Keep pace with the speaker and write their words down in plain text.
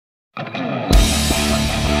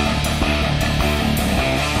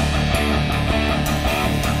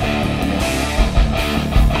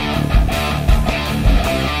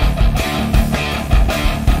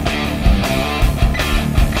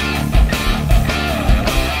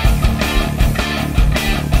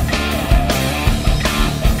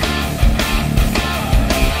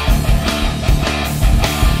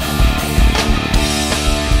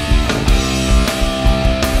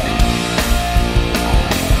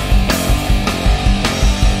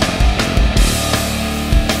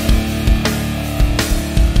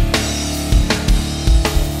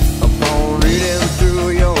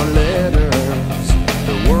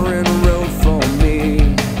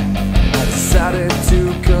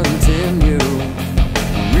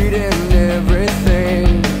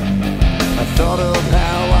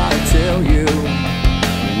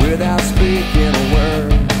Without speaking a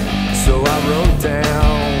word, so I wrote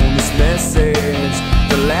down this message,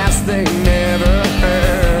 the last thing never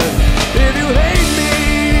heard. If you hate me,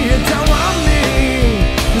 you don't want me,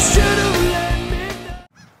 you should've let me know.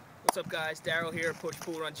 What's up guys, Daryl here, Push,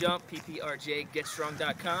 Pull, Run, Jump,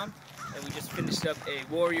 PPRJGetStrong.com, and we just finished up a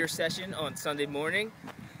warrior session on Sunday morning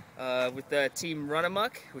with the team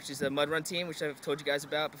Runamuk, which is a mud run team, which I've told you guys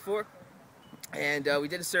about before. And we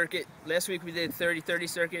did a circuit. Last week we did 30-30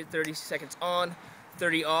 circuit, 30 seconds on,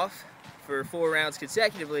 30 off for 4 rounds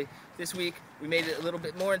consecutively. This week we made it a little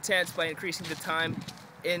bit more intense by increasing the time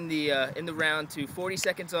in the round to 40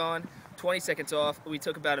 seconds on, 20 seconds off. We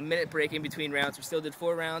took about a minute break in between rounds. We still did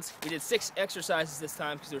 4 rounds. We did 6 exercises this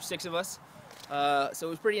time because there were 6 of us. So it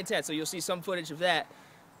was pretty intense. So you'll see some footage of that.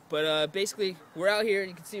 But basically we're out here.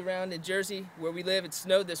 You can see around in Jersey where we live. It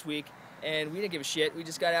snowed this week. And we didn't give a shit. We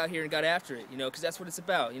just got out here and got after it, you know, because that's what it's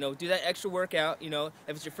about. You know, do that extra workout. You know,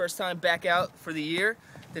 if it's your first time back out for the year,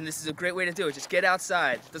 then this is a great way to do it. Just get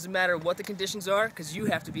outside. Doesn't matter what the conditions are, because you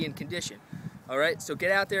have to be in condition. All right, so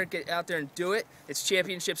get out there and do it. It's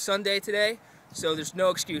Championship Sunday today, so there's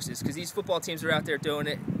no excuses, because these football teams are out there doing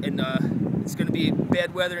it, and it's going to be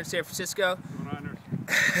bad weather in San Francisco. Niners.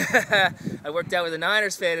 I worked out with a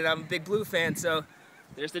Niners fan, and I'm a big Blue fan, so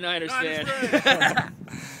there's the Niners fan.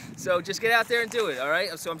 So just get out there and do it, all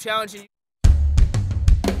right? So I'm challenging you.